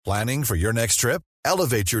Planning for your next trip?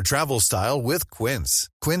 Elevate your travel style with Quince.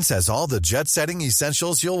 Quince has all the jet-setting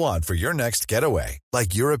essentials you'll want for your next getaway,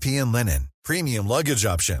 like European linen, premium luggage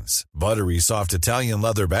options, buttery soft Italian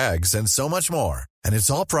leather bags, and so much more. And it's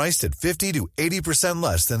all priced at 50 to 80%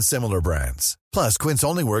 less than similar brands. Plus, Quince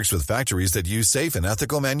only works with factories that use safe and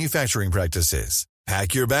ethical manufacturing practices.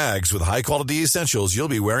 Pack your bags with high-quality essentials you'll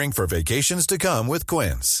be wearing for vacations to come with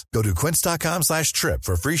Quince. Go to quince.com/trip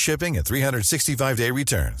for free shipping and 365-day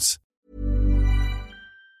returns.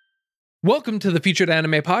 Welcome to the Featured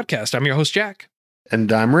Anime Podcast. I'm your host, Jack.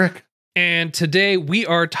 And I'm Rick. And today we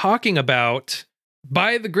are talking about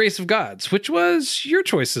By the Grace of Gods, which was your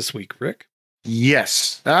choice this week, Rick.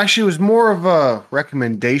 Yes. Actually, it was more of a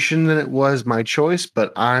recommendation than it was my choice,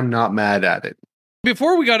 but I'm not mad at it.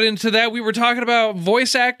 Before we got into that, we were talking about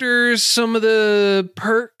voice actors, some of the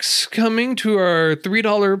perks coming to our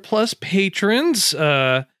 $3 plus patrons,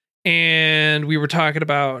 and we were talking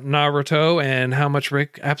about Naruto and how much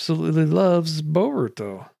Rick absolutely loves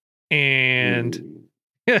Boruto. And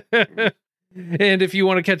and if you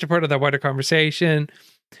want to catch a part of that wider conversation,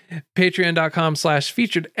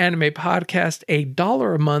 patreon.com/featured anime podcast,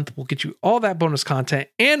 $1 a month will get you all that bonus content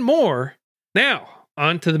and more. Now,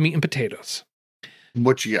 on to the meat and potatoes.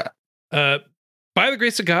 What you got? By the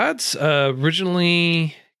Grace of Gods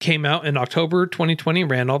originally came out in October 2020,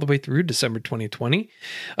 ran all the way through December 2020.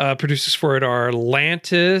 Producers for it are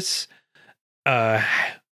Atlantis,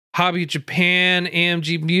 Hobby Japan,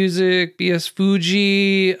 AMG Music, BS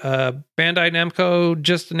Fuji, Bandai Namco,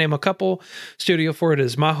 just to name a couple. Studio for it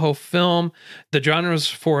is Maho Film. The genres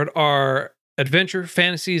for it are adventure,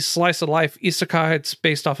 fantasy, slice of life, isekai. It's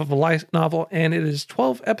based off of a light novel, and it is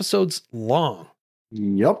 12 episodes long.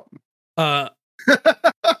 Yep. I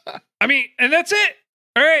mean, and that's it.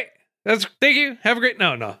 All right. Thank you. Have a great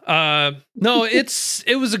no.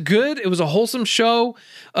 It was a wholesome show.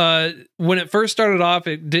 When it first started off,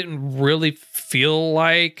 it didn't really feel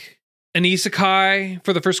like an isekai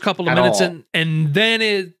for the first couple of minutes, and then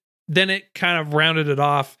it kind of rounded it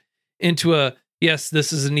off into a yes,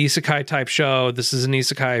 this is an isekai type show. This is an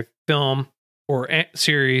isekai film or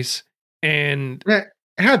series, and it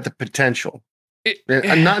had the potential.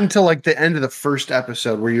 Not until like the end of the first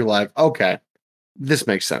episode where you're like, okay, this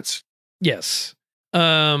makes sense. Yes.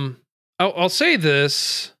 I'll say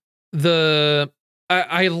this. I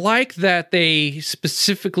like that they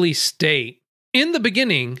specifically state in the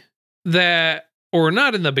beginning that, or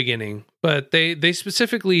not in the beginning, but they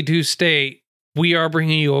specifically do state, we are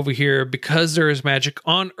bringing you over here because there is magic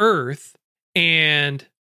on Earth, and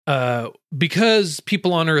because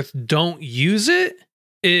people on Earth don't use it,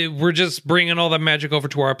 we're just bringing all that magic over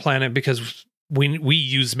to our planet because we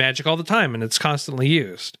use magic all the time and it's constantly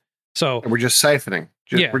used. So we're just siphoning.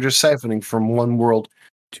 We're just siphoning from one world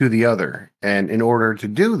to the other. And in order to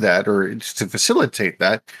do that, or to facilitate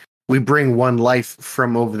that, we bring one life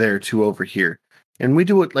from over there to over here. And we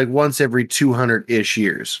do it like once every 200-ish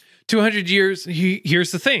years. 200 years.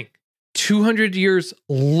 Here's the thing. 200 years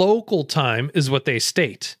local time is what they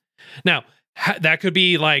state. Now, that could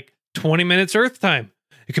be like 20 minutes Earth time.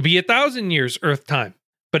 It could be 1,000 years Earth time,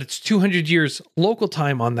 but it's 200 years local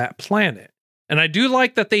time on that planet. And I do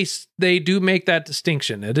like that they do make that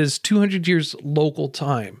distinction. It is 200 years local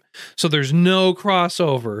time. So there's no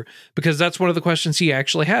crossover, because that's one of the questions he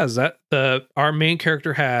actually has. That our main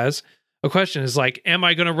character has a question is like, am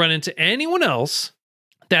I going to run into anyone else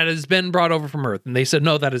that has been brought over from Earth? And they said,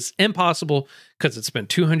 no, that is impossible because it's been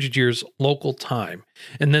 200 years local time.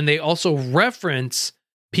 And then they also reference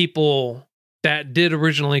people that did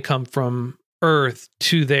originally come from Earth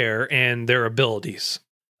to there and their abilities.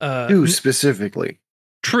 Specifically.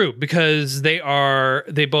 True, because they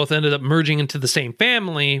both ended up merging into the same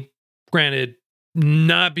family. Granted,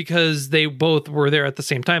 not because they both were there at the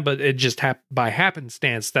same time, but it just by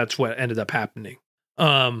happenstance, that's what ended up happening.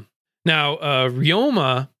 Now,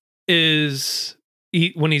 Ryoma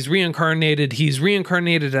when he's reincarnated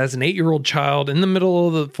as an 8-year-old child in the middle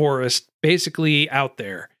of the forest, basically out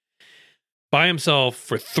there by himself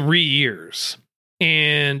for 3 years.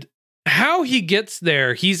 And how he gets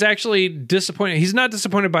there, he's actually disappointed. He's not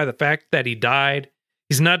disappointed by the fact that he died.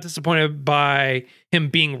 He's not disappointed by him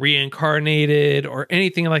being reincarnated or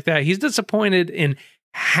anything like that. He's disappointed in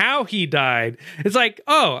how he died. It's like,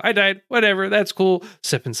 oh, I died. Whatever. That's cool.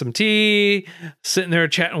 Sipping some tea, sitting there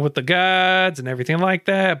chatting with the gods and everything like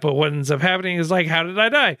that. But what ends up happening is like, how did I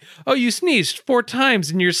die? Oh, you sneezed 4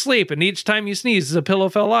 times in your sleep. And each time you sneezed, the pillow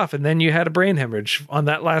fell off. And then you had a brain hemorrhage on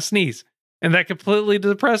that last sneeze. And that completely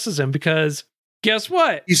depresses him because guess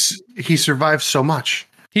what? He survived so much.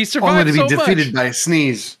 He survived only to be so defeated much by a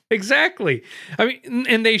sneeze. Exactly. I mean,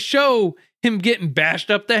 and they show him getting bashed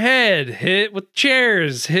up the head, hit with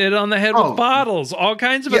chairs, hit on the head with bottles, all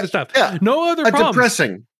kinds of other stuff. Yeah. No other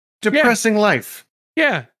problems. Depressing life.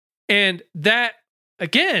 Yeah. And that,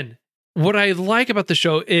 again, what I like about the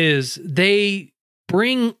show is they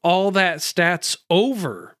bring all that stats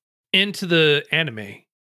over into the anime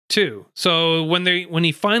too. So when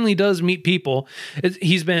he finally does meet people,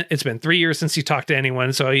 it's been 3 years since he talked to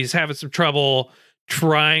anyone, so he's having some trouble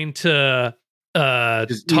trying to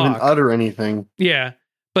just talk, even utter anything. Yeah,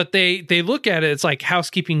 but they look at it. It's like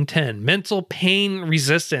housekeeping 10, mental pain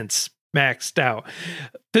resistance maxed out,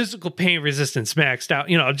 physical pain resistance maxed out.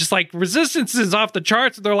 Just like resistance is off the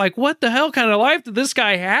charts. They're like, what the hell kind of life did this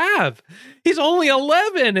guy have? He's only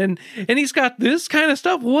 11 and he's got this kind of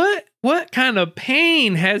stuff. What kind of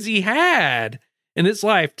pain has he had in his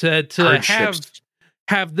life to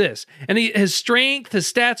have this? And his strength,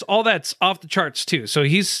 his stats, all that's off the charts too. So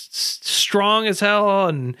he's strong as hell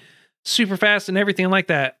and super fast and everything like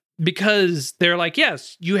that, because they're like,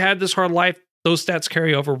 yes, you had this hard life. Those stats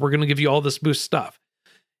carry over. We're going to give you all this boost stuff.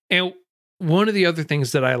 And one of the other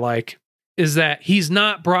things that I like is that he's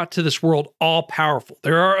not brought to this world all powerful.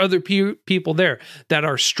 There are other people there that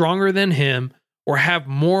are stronger than him or have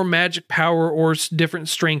more magic power or different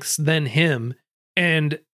strengths than him.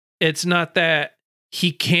 And it's not that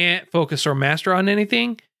he can't focus or master on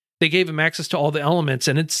anything. They gave him access to all the elements,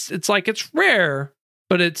 and it's like, it's rare,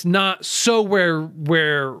 but it's not so where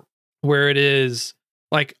it is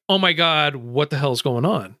like, oh my God, what the hell is going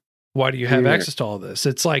on? Why do you have access to all this?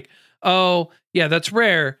 It's like, oh yeah, that's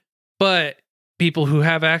rare. But people who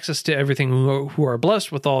have access to everything, who are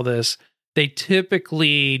blessed with all this, they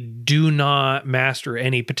typically do not master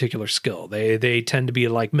any particular skill. They tend to be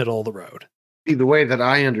like middle of the road. The way that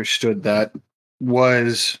I understood that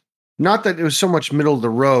was not that it was so much middle of the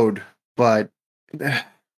road, but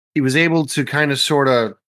he was able to kind of sort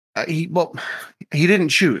of, he didn't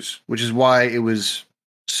choose, which is why it was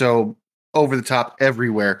so over the top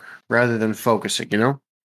everywhere rather than focusing,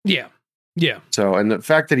 Yeah. Yeah. So, and the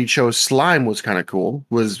fact that he chose slime was kind of cool,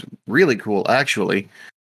 was really cool, actually.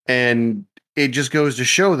 And it just goes to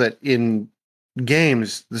show that in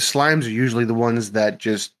games, the slimes are usually the ones that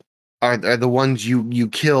just are the ones you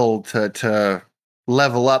kill to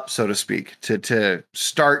level up, so to speak, to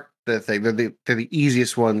start the thing. They're the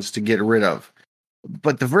easiest ones to get rid of.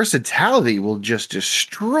 But the versatility will just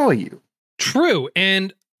destroy you. True.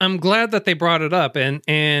 And I'm glad that they brought it up. And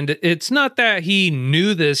it's not that he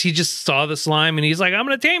knew this. He just saw the slime and he's like, I'm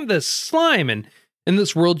going to tame this slime. And in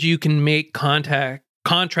this world, you can make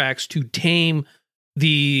contracts to tame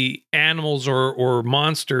the animals or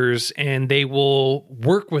monsters, and they will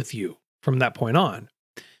work with you from that point on.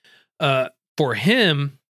 For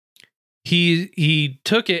him, he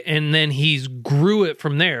took it and then he grew it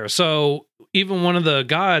from there. So even one of the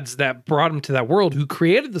gods that brought him to that world, who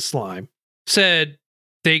created the slime, said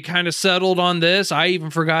they kind of settled on this. I even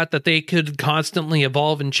forgot that they could constantly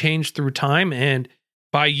evolve and change through time. And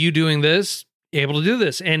by you doing this, able to do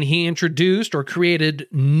this. And he introduced or created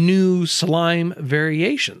new slime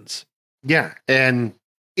variations. Yeah. And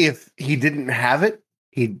if he didn't have it,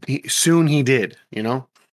 he soon he did,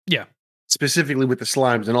 Yeah. Specifically with the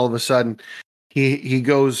slimes. And all of a sudden he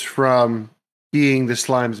goes from being the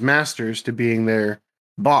slime's masters to being their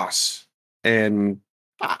boss. And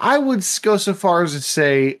I would go so far as to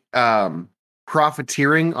say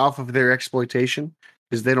profiteering off of their exploitation,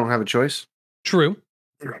 because they don't have a choice. True.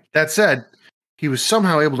 That said, he was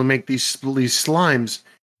somehow able to make these slimes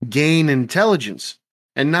gain intelligence,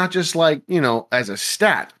 and not just like, as a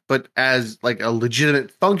stat, but as like a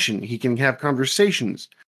legitimate function. He can have conversations.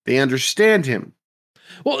 They understand him.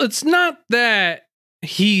 Well, it's not that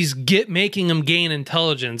he's making them gain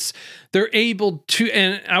intelligence. They're able to,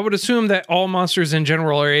 and I would assume that all monsters in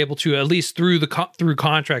general are able to, at least through through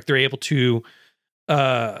contract, they're able to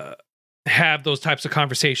have those types of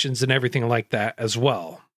conversations and everything like that as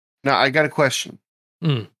well. Now, I got a question.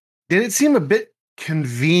 Did it seem a bit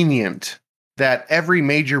convenient that every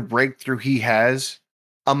major breakthrough he has,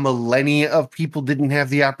 a millennia of people didn't have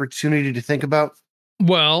the opportunity to think about?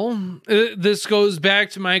 Well, this goes back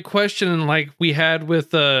to my question, like we had with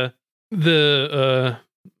the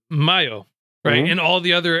Mayo, right? And all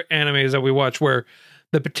the other animes that we watch, where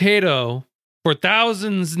the potato, for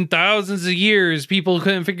thousands and thousands of years, people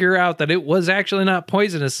couldn't figure out that it was actually not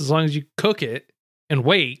poisonous as long as you cook it and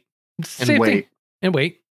wait. And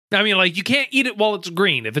wait. I mean, like, you can't eat it while it's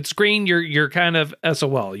green. If it's green, you're kind of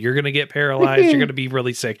SOL. You're going to get paralyzed. You're going to be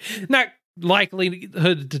really sick. Not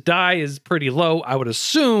likelihood to die is pretty low, I would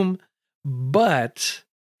assume. But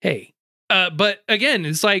hey, but again,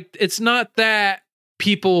 it's like, it's not that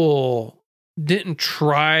people didn't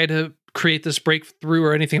try to create this breakthrough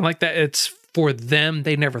or anything like that. It's for them.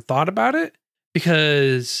 They never thought about it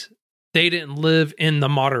because they didn't live in the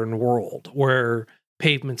modern world where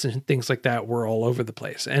pavements and things like that were all over the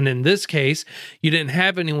place. And in this case, you didn't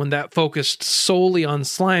have anyone that focused solely on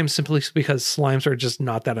slimes simply because slimes are just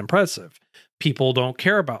not that impressive. People don't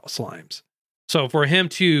care about slimes. So for him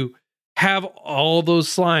to have all those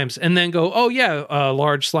slimes and then go, oh yeah, a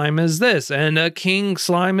large slime is this and a king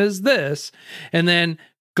slime is this, and then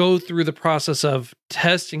go through the process of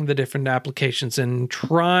testing the different applications and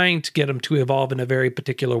trying to get them to evolve in a very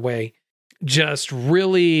particular way, just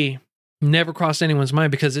really never crossed anyone's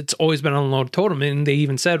mind because it's always been on the low totem. And they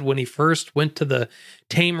even said when he first went to the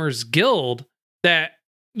Tamers Guild that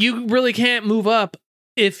you really can't move up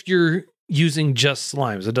if you're using just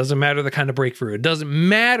slimes. It doesn't matter the kind of breakthrough. It doesn't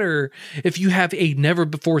matter if you have a never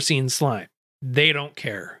before seen slime. They don't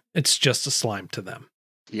care. It's just a slime to them.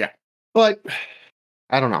 Yeah. But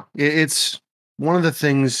I don't know. It's one of the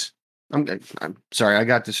things. I'm sorry, I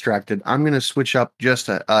got distracted. I'm going to switch up just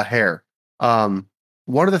a hair.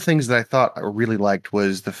 One of the things that I thought I really liked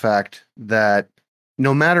was the fact that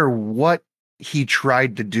no matter what he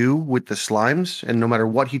tried to do with the slimes and no matter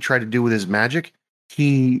what he tried to do with his magic,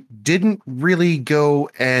 he didn't really go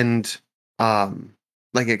and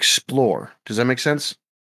like explore. Does that make sense?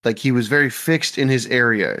 Like he was very fixed in his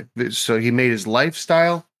area. So he made his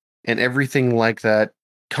lifestyle and everything like that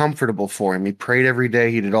comfortable for him. He prayed every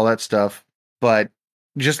day. He did all that stuff. But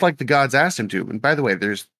just like the gods asked him to. And by the way,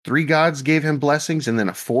 there's 3 gods gave him blessings, and then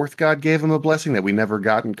a 4th god gave him a blessing that we never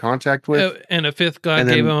got in contact with. And a 5th god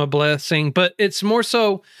gave him a blessing. But it's more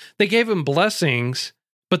so they gave him blessings,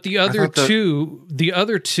 but the other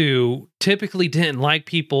two typically didn't like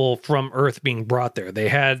people from Earth being brought there. They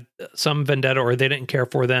had some vendetta or they didn't care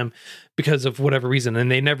for them because of whatever reason,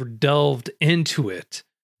 and they never delved into it.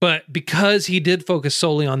 But because he did focus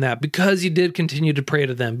solely on that, because he did continue to pray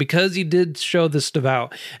to them, because he did show this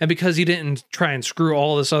devout, and because he didn't try and screw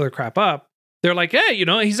all this other crap up, they're like, hey,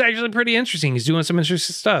 he's actually pretty interesting. He's doing some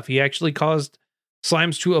interesting stuff. He actually caused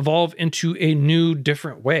slimes to evolve into a new,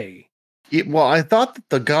 different way. Well, I thought that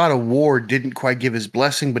the god of war didn't quite give his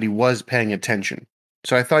blessing, but he was paying attention.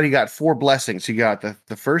 So I thought he got 4 blessings. He got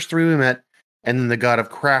the first 3 we met, and then the god of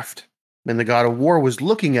craft. And the god of war was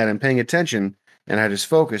looking at him, paying attention, and had his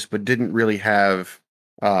focus, but didn't really have,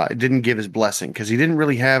 didn't give his blessing because he didn't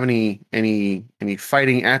really have any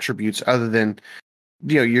fighting attributes other than,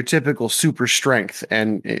 your typical super strength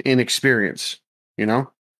and inexperience. Yeah.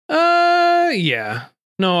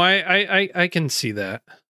 No, I can see that.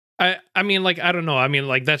 I mean, like, I don't know. I mean,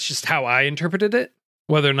 like, that's just how I interpreted it.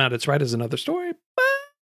 Whether or not it's right is another story.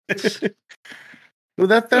 But well,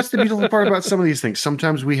 that's the beautiful part about some of these things.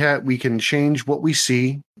 Sometimes we can change what we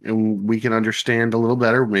see and we can understand a little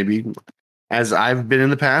better. Maybe, as I've been in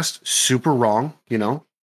the past, super wrong,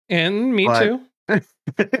 And me too.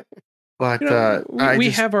 But we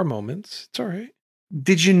have our moments. It's all right.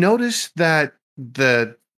 Did you notice that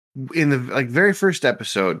in the very first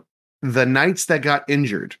episode, the knights that got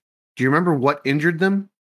injured? Do you remember what injured them?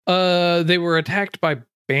 They were attacked by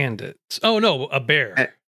bandits. Oh no, a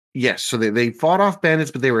bear. Yes, so they fought off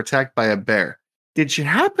bandits, but they were attacked by a bear. Did you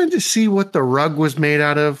happen to see what the rug was made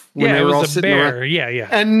out of when they were all sitting around? Yeah.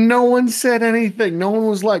 And no one said anything. No one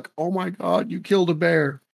was like, "Oh my God, you killed a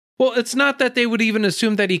bear." Well, it's not that they would even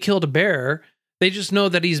assume that he killed a bear. They just know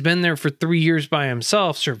that he's been there for 3 years by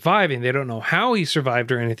himself, surviving. They don't know how he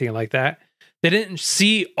survived or anything like that. They didn't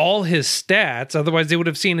see all his stats. Otherwise, they would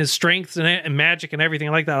have seen his strengths and magic and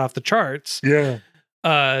everything like that off the charts. Yeah.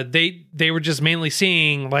 They were just mainly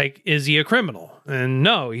seeing, like, is he a criminal? And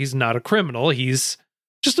no, he's not a criminal. He's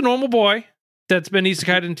just a normal boy that's been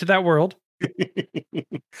isekai'd into that world.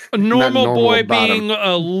 A normal boy being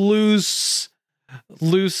a loose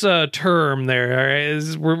term there.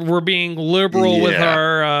 Is we're being liberal with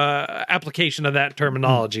our application of that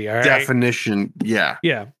terminology. All right? Definition. Yeah.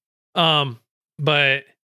 Yeah. But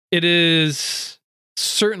it is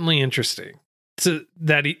certainly interesting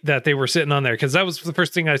that they were sitting on there, because that was the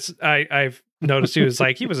first thing I've noticed. He was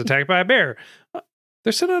like, he was attacked by a bear.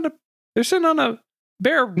 They're sitting on a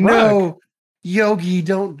bear rug. No, Yogi,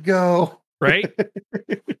 don't go. Right?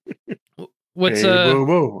 What's hey, boo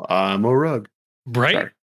boo, I'm a rug. Right? Sorry.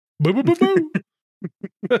 Boo boo boo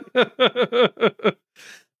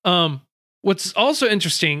boo. What's also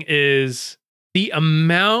interesting is the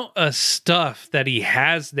amount of stuff that he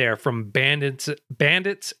has there from bandits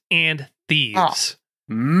and thieves.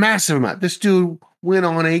 Massive amount. This dude went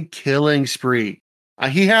on a killing spree.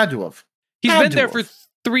 He had to have. He's been there for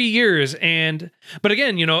 3 years, but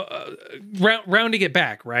again, rounding it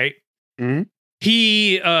back, right? Mm-hmm.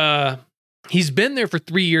 He He's been there for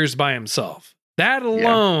 3 years by himself. That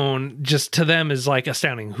alone, just to them, is like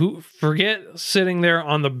astounding. Forget sitting there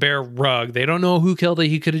on the bare rug. They don't know who killed it.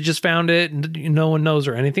 He could have just found it, and no one knows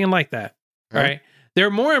or anything like that. Right? They're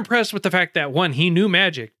more impressed with the fact that, one, he knew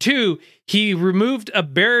magic. Two, he removed a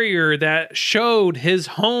barrier that showed his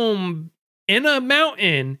home in a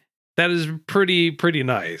mountain. That is pretty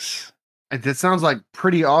nice. That sounds like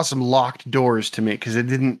pretty awesome locked doors to me, because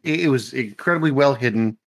it was incredibly well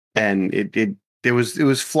hidden, and it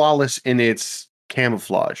was flawless in its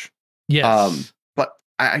camouflage. Yes. But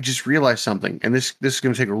I just realized something, and this is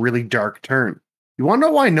going to take a really dark turn. You want to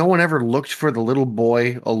know why no one ever looked for the little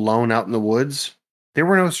boy alone out in the woods? There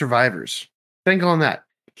were no survivors. Think on that.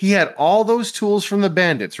 He had all those tools from the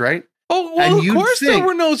bandits, right? Oh, well, of course there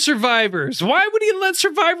were no survivors. Why would he let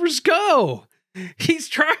survivors go?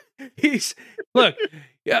 Look.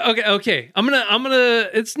 Okay. I'm gonna.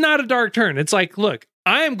 It's not a dark turn. It's like, look,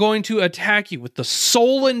 I am going to attack you with the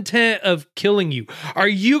sole intent of killing you. Are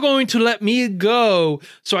you going to let me go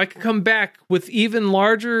so I can come back with even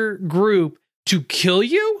larger group to kill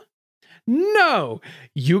you? No,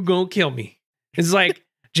 you gonna kill me. It's like,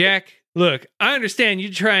 Jack, look, I understand you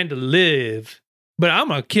trying to live, but I'm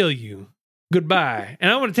gonna kill you. Goodbye. And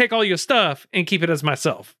I'm gonna take all your stuff and keep it as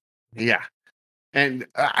myself. Yeah. And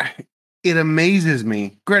it amazes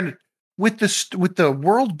me. Granted, with the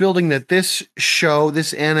world building that this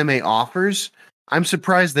anime offers, I'm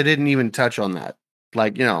surprised they didn't even touch on that.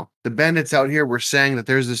 Like, the bandits out here were saying that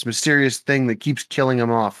there's this mysterious thing that keeps killing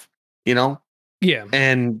them off, Yeah.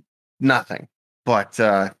 And nothing. But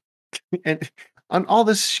and on all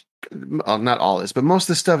this, well, not all this, but most of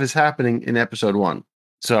the stuff is happening in episode 1.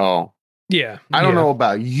 So yeah, I don't know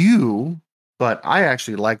about you, but I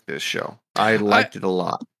actually like this show. I liked it a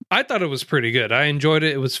lot. I thought it was pretty good. I enjoyed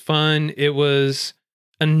it. It was fun. It was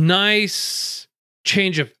a nice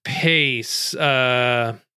change of pace.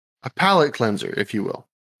 A palate cleanser, if you will.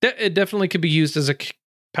 It definitely could be used as a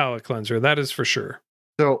palate cleanser. That is for sure.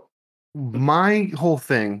 So my whole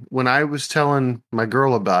thing, when I was telling my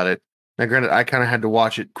girl about it, now granted, I kind of had to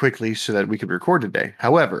watch it quickly so that we could record today.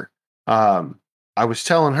 However, I was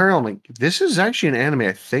telling her, I'm like, this is actually an anime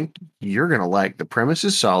I think you're going to like. The premise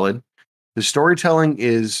is solid. The storytelling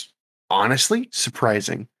is honestly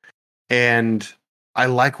surprising. And I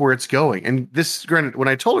like where it's going. And this, granted, when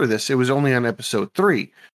I told her this, it was only on episode 3.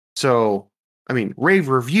 So, I mean, rave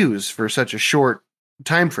reviews for such a short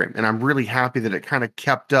time frame. And I'm really happy that it kind of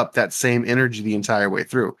kept up that same energy the entire way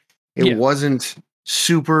through. It wasn't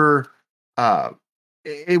super,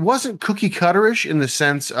 it wasn't cookie cutterish in the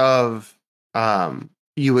sense of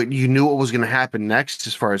you knew what was going to happen next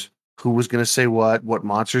as far as who was going to say what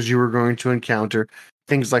monsters you were going to encounter,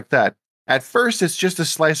 things like that. At first, it's just a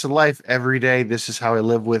slice of life every day. This is how I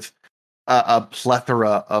live with a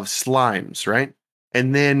plethora of slimes, right?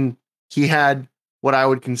 And then he had what I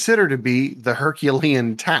would consider to be the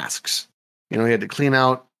Herculean tasks. He had to clean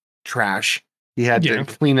out trash. He had to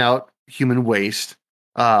clean out human waste,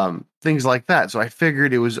 things like that. So I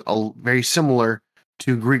figured it was very similar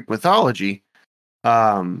to Greek mythology,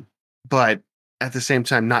 but at the same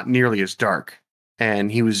time, not nearly as dark.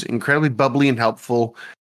 And he was incredibly bubbly and helpful.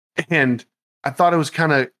 And I thought it was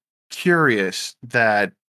kind of curious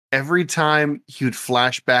that every time he would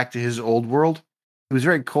flash back to his old world, he was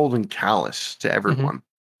very cold and callous to everyone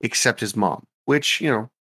except his mom, which,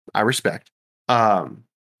 I respect.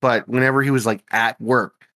 But whenever he was like at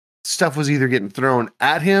work, stuff was either getting thrown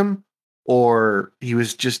at him or he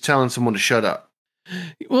was just telling someone to shut up.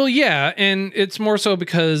 Well, yeah, and it's more so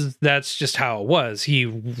because that's just how it was. He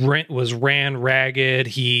ran ragged.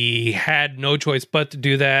 He had no choice but to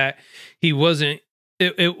do that. It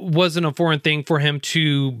wasn't a foreign thing for him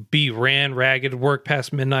to be ran ragged, work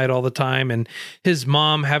past midnight all the time. And his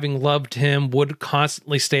mom, having loved him, would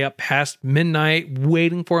constantly stay up past midnight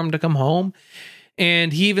waiting for him to come home.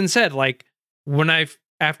 And he even said, like,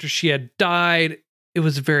 after she had died, it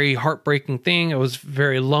was a very heartbreaking thing. It was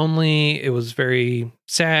very lonely. It was very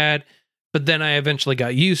sad. But then I eventually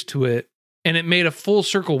got used to it. And it made a full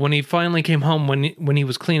circle when he finally came home, when he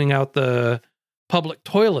was cleaning out the public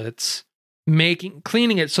toilets,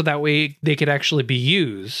 cleaning it so that way they could actually be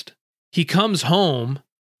used. He comes home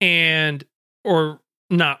or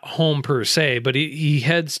not home per se, but he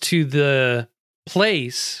heads to the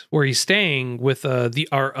place where he's staying with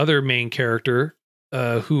our other main character,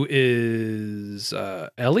 who is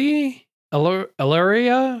Elaria.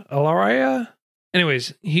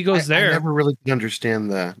 Anyways, he goes there. I never really could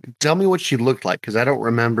understand tell me what she looked like, because I don't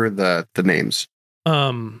remember the names.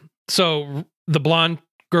 So the blonde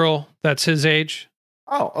girl, that's his age.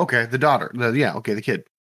 Oh, okay. The daughter. The kid.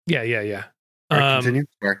 Yeah. Right, continue.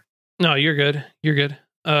 Sorry. No, you're good. You're good.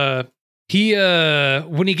 He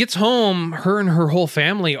when he gets home, her and her whole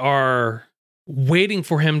family are waiting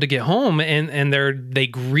for him to get home, and they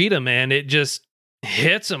greet him, and it just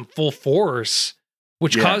hits him full force,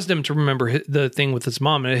 which caused him to remember the thing with his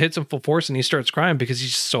mom, and it hits him full force, and he starts crying because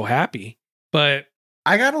he's just so happy. But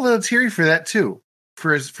I got a little teary for that too.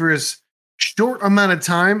 For his short amount of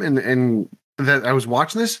time and that I was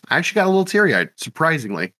watching this, I actually got a little teary-eyed,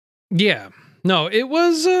 surprisingly. Yeah. No, it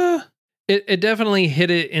was it definitely hit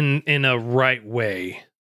it in a right way.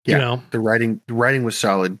 Yeah, you know? The writing was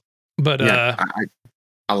solid. But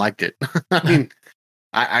I liked it. I mean,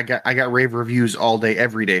 I got rave reviews all day,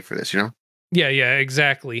 every day for this, you know? Yeah,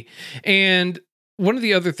 exactly. And one of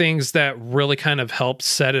the other things that really kind of helped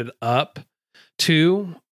set it up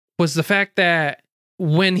too was the fact that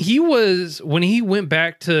when he went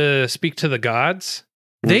back to speak to the gods,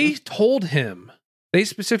 they told him, they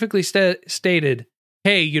specifically stated,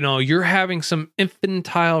 hey, you're having some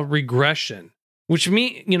infantile regression, which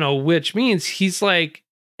means he's like,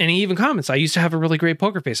 and he even comments, I used to have a really great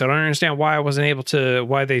poker face. I don't understand why I wasn't able to,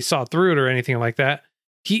 why they saw through it or anything like that.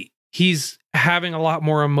 He's having a lot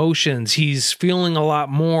more emotions. He's feeling a lot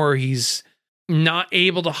more. He's not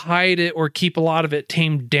able to hide it or keep a lot of it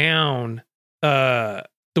tamed down the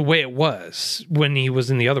way it was when he was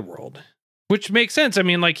in the other world, which makes sense. I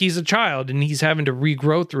mean, like, he's a child and he's having to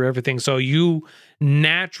regrow through everything. So you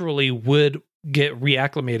naturally would get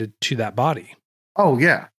reacclimated to that body. Oh,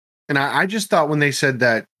 yeah. And I just thought when they said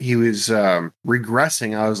that he was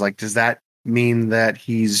regressing, I was like, does that mean that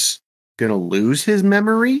he's going to lose his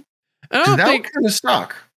memory? That kind of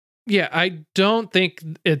stuck. Yeah, I don't think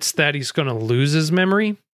it's that he's going to lose his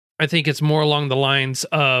memory. I think it's more along the lines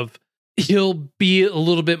of he'll be a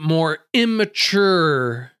little bit more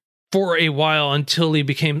immature for a while until he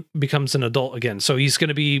becomes an adult again. So he's going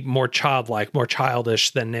to be more childlike, more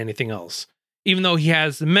childish than anything else. Even though he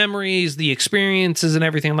has the memories, the experiences, and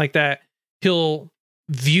everything like that, he'll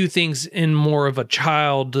view things in more of a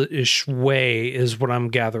childish way, is what I'm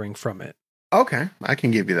gathering from it. Okay, I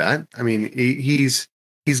can give you that. I mean, he's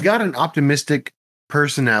got an optimistic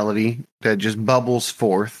personality that just bubbles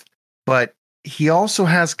forth, but he also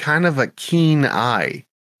has kind of a keen eye.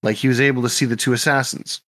 Like, he was able to see the two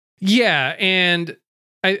assassins. Yeah, and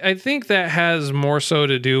I think that has more so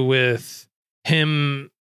to do with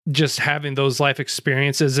him just having those life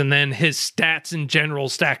experiences and then his stats in general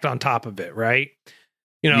stacked on top of it, right?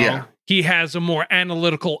 He has a more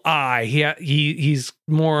analytical eye. He's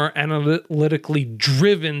more analytically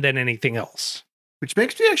driven than anything else. Which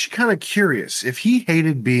makes me actually kind of curious if he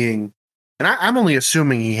hated being, and I'm only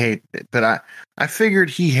assuming he hated it, but I figured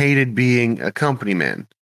he hated being a company man.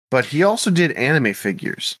 But he also did anime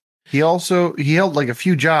figures. He held like a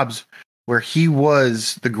few jobs where he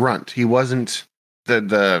was the grunt. He wasn't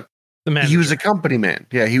the manager. He was a company man.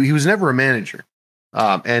 Yeah, he was never a manager.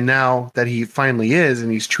 And now that he finally is,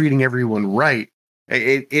 and he's treating everyone right,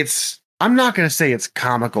 I'm not going to say it's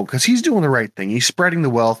comical because he's doing the right thing. He's spreading the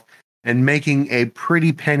wealth and making a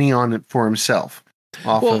pretty penny on it for himself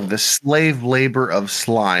off of the slave labor of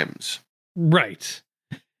slimes. Right.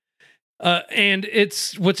 And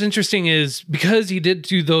what's interesting is because he did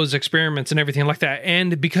do those experiments and everything like that,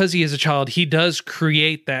 and because he is a child, he does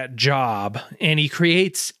create that job, and he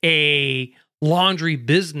creates a laundry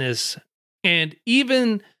business. And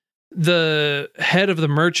even the head of the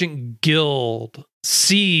merchant guild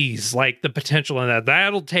sees like the potential in that.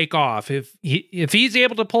 That'll take off if he's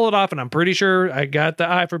able to pull it off. And I'm pretty sure I got the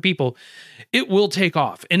eye for people. It will take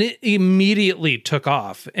off, and it immediately took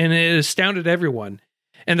off, and it astounded everyone.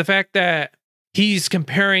 And the fact that he's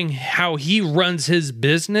comparing how he runs his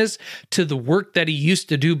business to the work that he used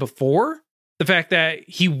to do before. The fact that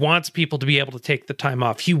he wants people to be able to take the time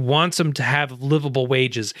off. He wants them to have livable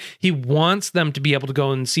wages. He wants them to be able to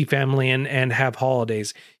go and see family and have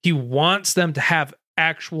holidays. He wants them to have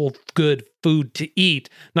actual good food to eat,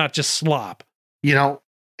 not just slop.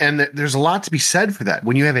 And there's a lot to be said for that.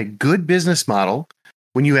 When you have a good business model,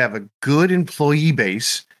 when you have a good employee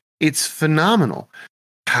base, it's phenomenal.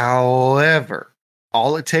 However,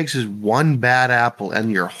 all it takes is one bad apple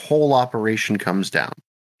and your whole operation comes down.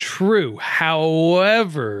 True.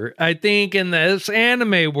 However, I think in this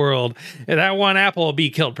anime world, that one apple will be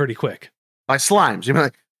killed pretty quick. By slimes. You're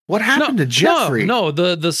like, what happened to Jeffrey? No,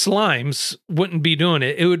 the slimes wouldn't be doing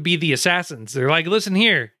it. It would be the assassins. They're like, listen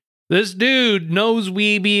here. This dude knows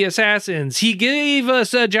we be assassins. He gave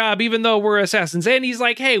us a job even though we're assassins. And he's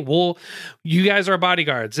like, hey, well, you guys are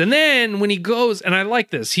bodyguards. And then when he goes, and I like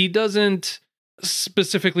this, he doesn't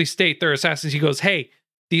specifically state they're assassins. He goes, hey,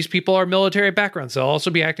 these people are military backgrounds. They'll also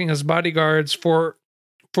be acting as bodyguards for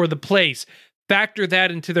the place. factor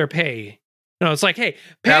that into their pay. No, it's like, hey,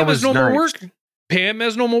 pay them as normal work. Pay them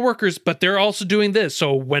as normal workers, but they're also doing this.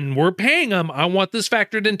 So when we're paying them, I want this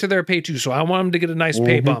factored into their pay too. So I want them to get a nice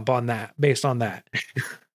pay bump on that, based on that.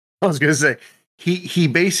 I was going to say, he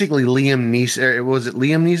basically Liam Neeson, was it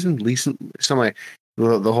Liam Neeson? Something like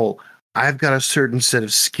the whole, I've got a certain set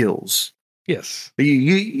of skills. Yes.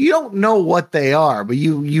 You don't know what they are, but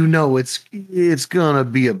you know it's going to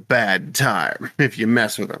be a bad time if you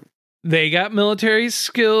mess with them. They got military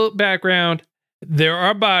skill background. There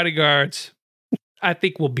are bodyguards. I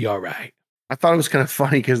think we'll be all right. I thought it was kind of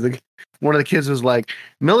funny because one of the kids was like,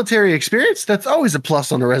 military experience? That's always a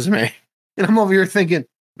plus on the resume. And I'm over here thinking,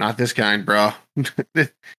 not this kind, bro.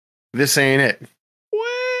 This ain't it. Well,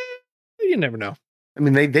 you never know. I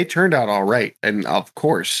mean, they turned out all right. And of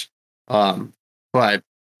course, but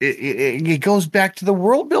it goes back to the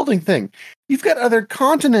world building thing. You've got other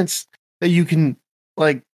continents that you can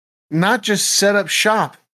like not just set up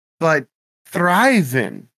shop, but thrive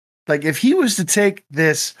in. Like if he was to take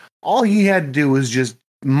this, all he had to do was just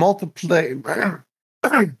multiply.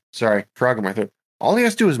 Sorry, frog in my throat. All he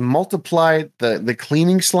has to do is multiply the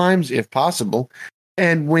cleaning slimes if possible,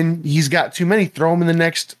 and when he's got too many, throw them in the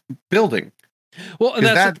next building. Well,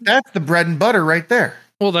 that's the bread and butter right there.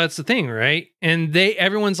 Well, that's the thing, right? And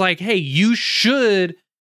everyone's like, hey, you should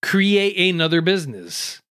create another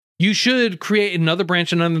business. You should create another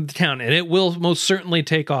branch in another town, and it will most certainly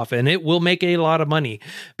take off, and it will make a lot of money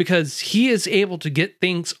because he is able to get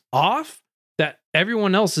things off that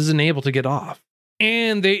everyone else isn't able to get off.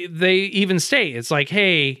 And they even say, it's like,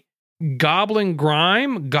 hey, goblin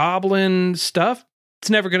grime, goblin stuff,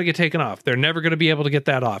 it's never going to get taken off. They're never going to be able to get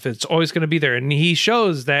that off. It's always going to be there. And he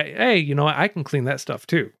shows that, hey, you know what? I can clean that stuff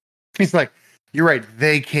too. He's like, you're right.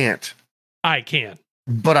 They can't. I can.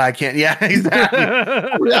 But I can't. Yeah, exactly.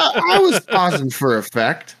 I was pausing for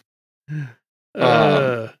effect.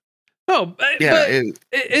 But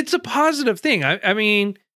it's a positive thing. I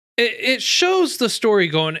mean, it shows the story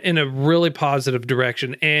going in a really positive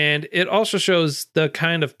direction. And it also shows the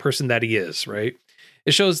kind of person that he is, right?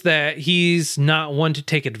 It shows that he's not one to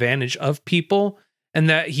take advantage of people and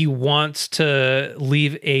that he wants to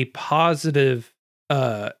leave a positive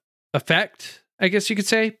effect, I guess you could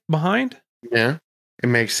say, behind. Yeah. It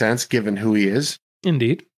makes sense given who he is.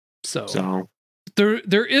 Indeed. So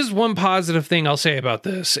there is one positive thing I'll say about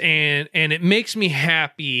this, and it makes me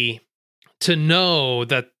happy to know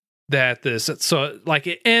that this, so like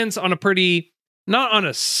it ends on a pretty, not on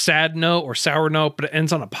a sad note or sour note, but it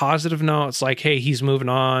ends on a positive note. It's like, hey, he's moving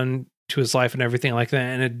on to his life and everything like that.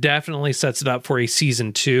 And it definitely sets it up for a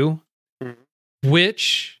season 2,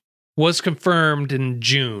 which was confirmed in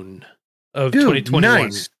June of 2021.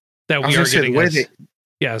 Nice. That we are getting.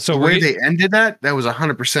 So the way they ended that was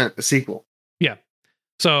 100% a sequel. Yeah.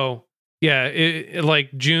 So yeah,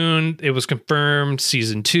 like June, it was confirmed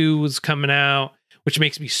season 2 was coming out, which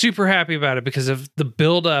makes me super happy about it because of the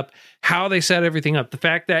build up, how they set everything up. The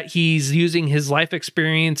fact that he's using his life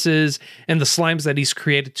experiences and the slimes that he's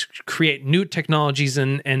created to create new technologies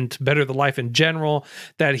and to better the life in general,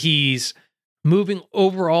 that he's moving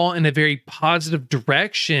overall in a very positive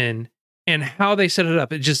direction. And how they set it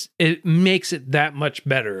up, it makes it that much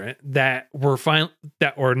better that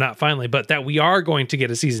that we are going to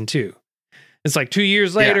get a season 2. It's like 2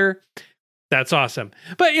 years later. Yeah. That's awesome.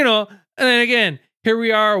 But and then again, here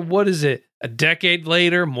we are. What is it? A decade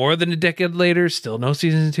later, more than a decade later, still no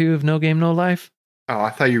season 2 of No Game, No Life. Oh,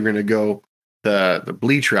 I thought you were going to go the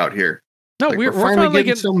Bleach route here. No, like we're finally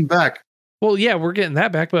getting something back. Well, yeah, we're getting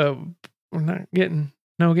that back, but we're not getting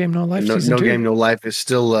No Game, No Life. No Game, No Life is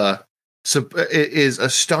still so it is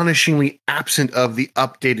astonishingly absent of the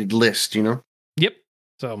updated list, Yep.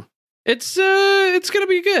 So it's gonna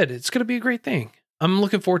be good. It's gonna be a great thing. I'm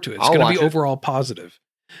looking forward to it. It's gonna be overall positive.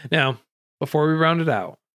 Now, before we round it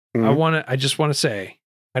out, I just want to say,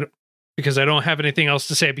 because I don't have anything else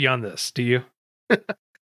to say beyond this. Do you?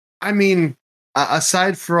 I mean,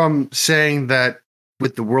 aside from saying that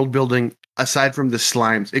with the world building, aside from the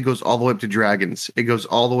slimes, it goes all the way up to dragons. It goes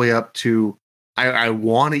all the way up to. I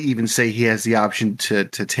want to even say he has the option to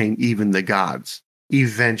tame even the gods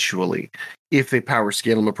eventually, if they power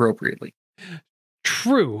scale them appropriately.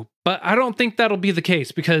 True, but I don't think that'll be the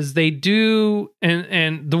case because they do,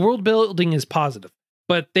 and the world building is positive,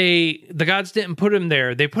 but the gods didn't put him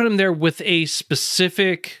there. They put him there with a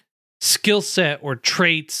specific skill set or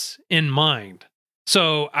traits in mind.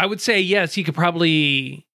 So I would say, yes, he could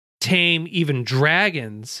probably tame even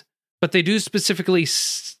dragons, but they do specifically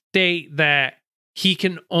state that he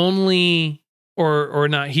can only, or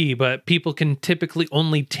not he, but people can typically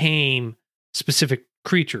only tame specific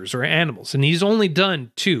creatures or animals, and he's only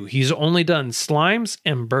done 2. He's only done slimes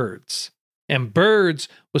and birds. And birds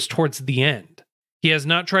was towards the end. He has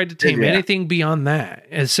not tried to tame anything beyond that,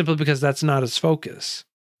 and simply because that's not his focus.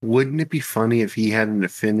 Wouldn't it be funny if he had an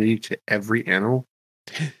affinity to every animal?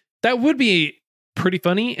 That would be pretty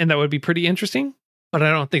funny, and that would be pretty interesting, but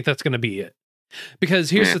I don't think that's going to be it. Because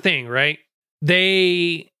here's the thing, right?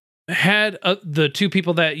 They had the 2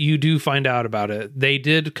 people that you do find out about it. They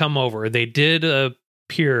did come over. They did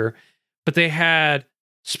appear, but they had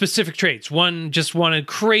specific traits. One just wanted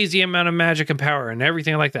crazy amount of magic and power and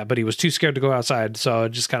everything like that, but he was too scared to go outside, so it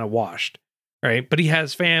just kind of washed, right? But he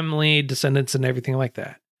has family, descendants, and everything like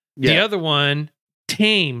that. Yeah. The other one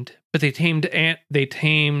tamed, but they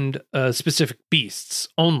tamed specific beasts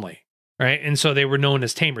only, right? And so they were known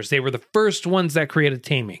as tamers. They were the first ones that created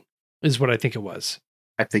taming, is what I think it was.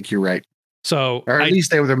 I think you're right. So, or at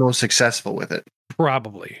least they were the most successful with it.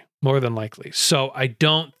 Probably, more than likely. So I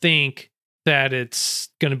don't think that it's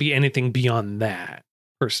going to be anything beyond that,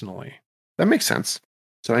 personally. That makes sense.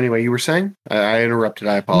 So anyway, you were saying? I interrupted.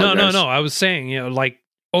 I apologize. No. I was saying, like,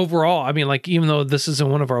 overall, I mean, like, even though this isn't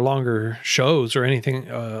one of our longer shows or anything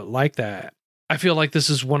like that, I feel like this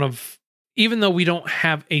is one of, even though we don't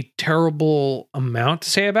have a terrible amount to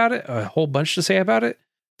say about it, a whole bunch to say about it,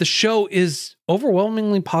 the show is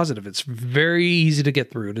overwhelmingly positive. It's very easy to get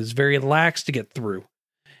through. It is very lax to get through.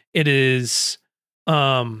 It is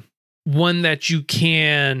one that you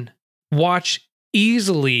can watch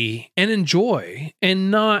easily and enjoy and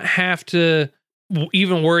not have to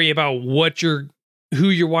even worry about who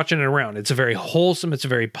you're watching it around. It's a very wholesome, it's a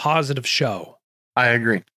very positive show. I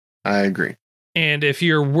agree. And if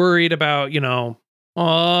you're worried about,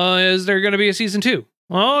 is there going to be a season 2?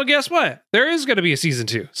 Well, guess what? There is going to be a season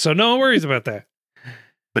 2. So no worries about that.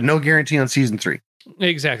 But no guarantee on season 3.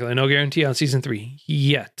 Exactly. No guarantee on season 3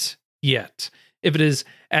 yet. If it is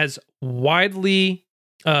as widely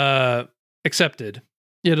accepted,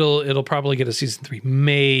 it'll probably get a season 3.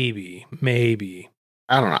 Maybe.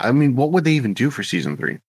 I don't know. I mean, what would they even do for season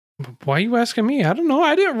 3? Why are you asking me? I don't know.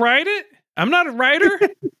 I didn't write it. I'm not a writer.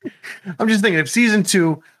 I'm just thinking, if season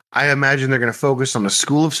 2, I imagine they're going to focus on a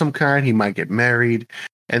school of some kind. He might get married,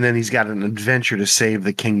 and then he's got an adventure to save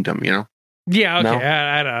the kingdom, Yeah, okay. No?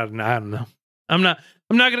 I don't know. I'm not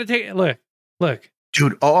going to take it. Look.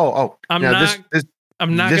 Dude, I'm not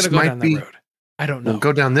going to go down that road. I don't know. We'll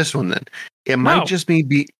go down this one then. It might just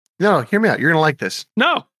be... No, hear me out. You're going to like this.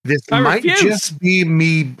 No. This might just be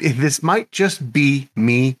me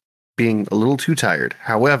being a little too tired.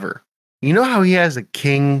 However, you know how he has a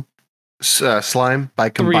king slime by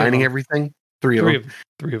combining everything? Three of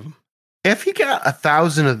them. If he got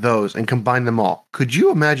 1,000 of those and combined them all, could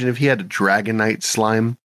you imagine if he had a Dragonite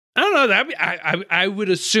slime? I don't know. I would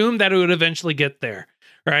assume that it would eventually get there,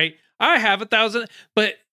 right? I have 1,000,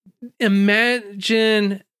 but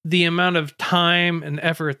imagine the amount of time and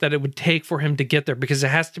effort that it would take for him to get there, because it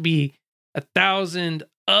has to be 1,000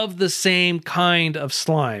 of the same kind of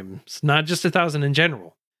slimes, not just 1,000 in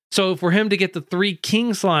general. So for him to get the 3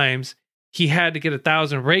 king slimes, he had to get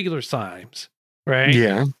 1,000 regular slimes, right?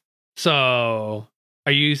 Yeah. So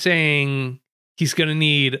are you saying he's going to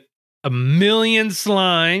need 1,000,000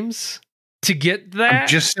 slimes to get that? I'm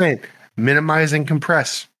just saying, minimize and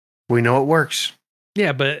compress. We know it works.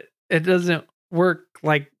 Yeah, but it doesn't work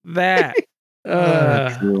like that.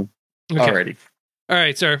 True. Okay. Alrighty. All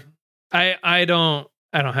right, sir. I don't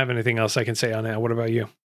have anything else I can say on that. What about you?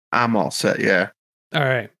 I'm all set, yeah. All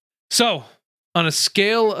right. So, on a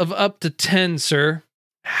scale of up to 10, sir,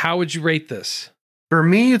 how would you rate this? For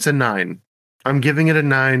me, it's a 9. I'm giving it a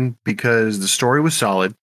 9 because the story was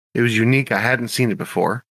solid. It was unique. I hadn't seen it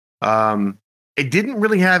before. It didn't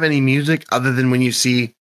really have any music other than when you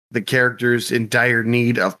see the characters in dire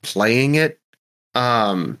need of playing it.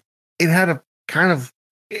 It had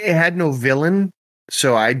it had no villain,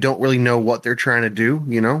 so I don't really know what they're trying to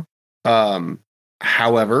do,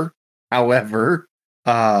 However,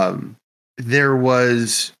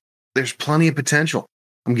 there's plenty of potential.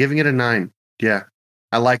 I'm giving it a 9. Yeah.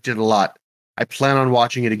 I liked it a lot. I plan on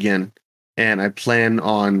watching it again, and I plan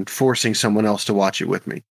on forcing someone else to watch it with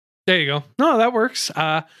me. There you go. No, that works.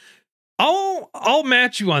 I'll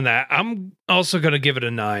match you on that. I'm also going to give it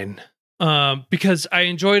a 9. Because I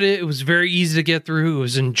enjoyed it. It was very easy to get through. It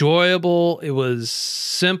was enjoyable. It was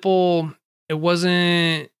simple. It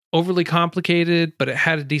wasn't overly complicated, but it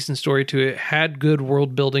had a decent story to it, had good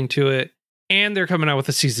world building to it, and they're coming out with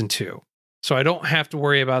a season 2. So I don't have to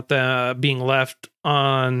worry about being left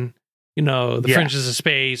on, the fringes of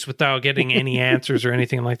space without getting any answers or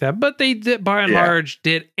anything like that. But they did, by and large,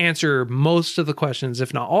 did answer most of the questions,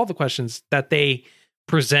 if not all the questions that they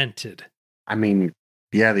presented. I mean,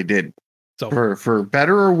 Yeah, they did. So For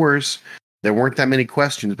better or worse, there weren't that many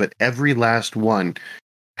questions, but every last one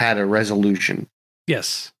had a resolution.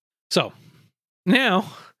 Yes. So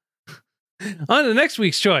now on to next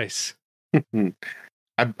week's choice.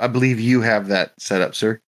 I believe you have that set up,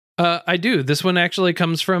 sir. I do. This one actually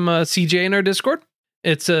comes from CJ in our Discord.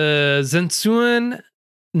 It's a Zensuen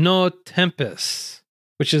no Tempest,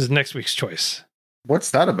 which is next week's choice.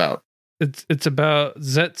 What's that about? It's about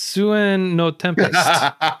Zetsuen no Tempest.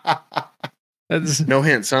 No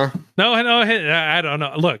hints, huh? No, I don't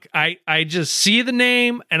know. Look, I just see the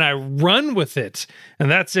name and I run with it,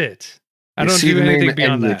 and that's it. I don't do anything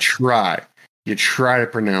beyond that. You try to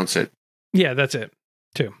pronounce it. Yeah, that's it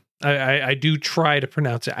too. I do try to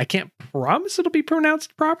pronounce it. I can't promise it'll be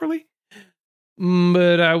pronounced properly,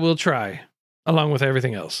 but I will try, along with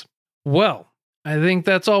everything else. Well, I think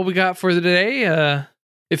that's all we got for today.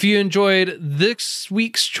 If you enjoyed this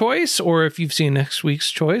week's choice, or if you've seen next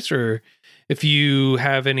week's choice, or if you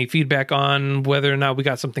have any feedback on whether or not we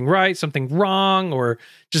got something right, something wrong, or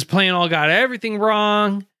just plain all got everything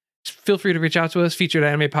wrong, feel free to reach out to us,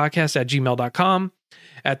 featuredanimepodcast@gmail.com,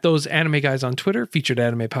 at Those Anime Guys on Twitter, Featured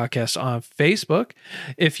Anime Podcast on Facebook.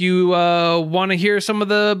 If you want to hear some of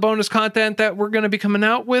the bonus content that we're going to be coming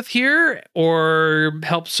out with here, or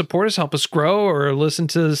help support us, help us grow, or listen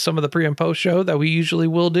to some of the pre and post show that we usually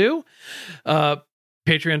will do,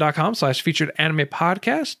 patreon.com/Featured Anime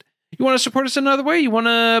Podcast. You want to support us another way? You want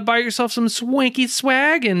to buy yourself some swanky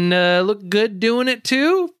swag and look good doing it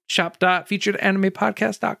too?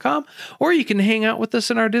 Shop.featuredanimepodcast.com. Or you can hang out with us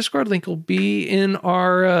in our Discord. Link will be in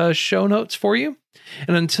our show notes for you.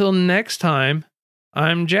 And until next time,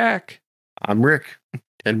 I'm Jack. I'm Rick.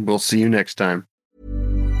 And we'll see you next time.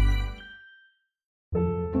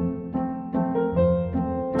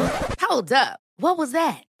 Hold up. What was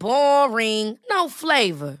that? Boring. No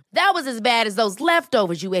flavor. That was as bad as those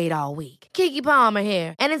leftovers you ate all week. Keke Palmer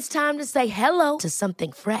here. And it's time to say hello to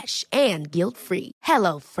something fresh and guilt-free.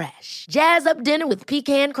 Hello Fresh. Jazz up dinner with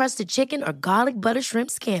pecan-crusted chicken or garlic butter shrimp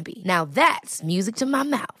scampi. Now that's music to my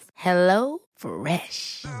mouth. Hello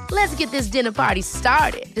Fresh. Let's get this dinner party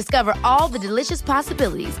started. Discover all the delicious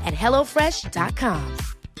possibilities at HelloFresh.com.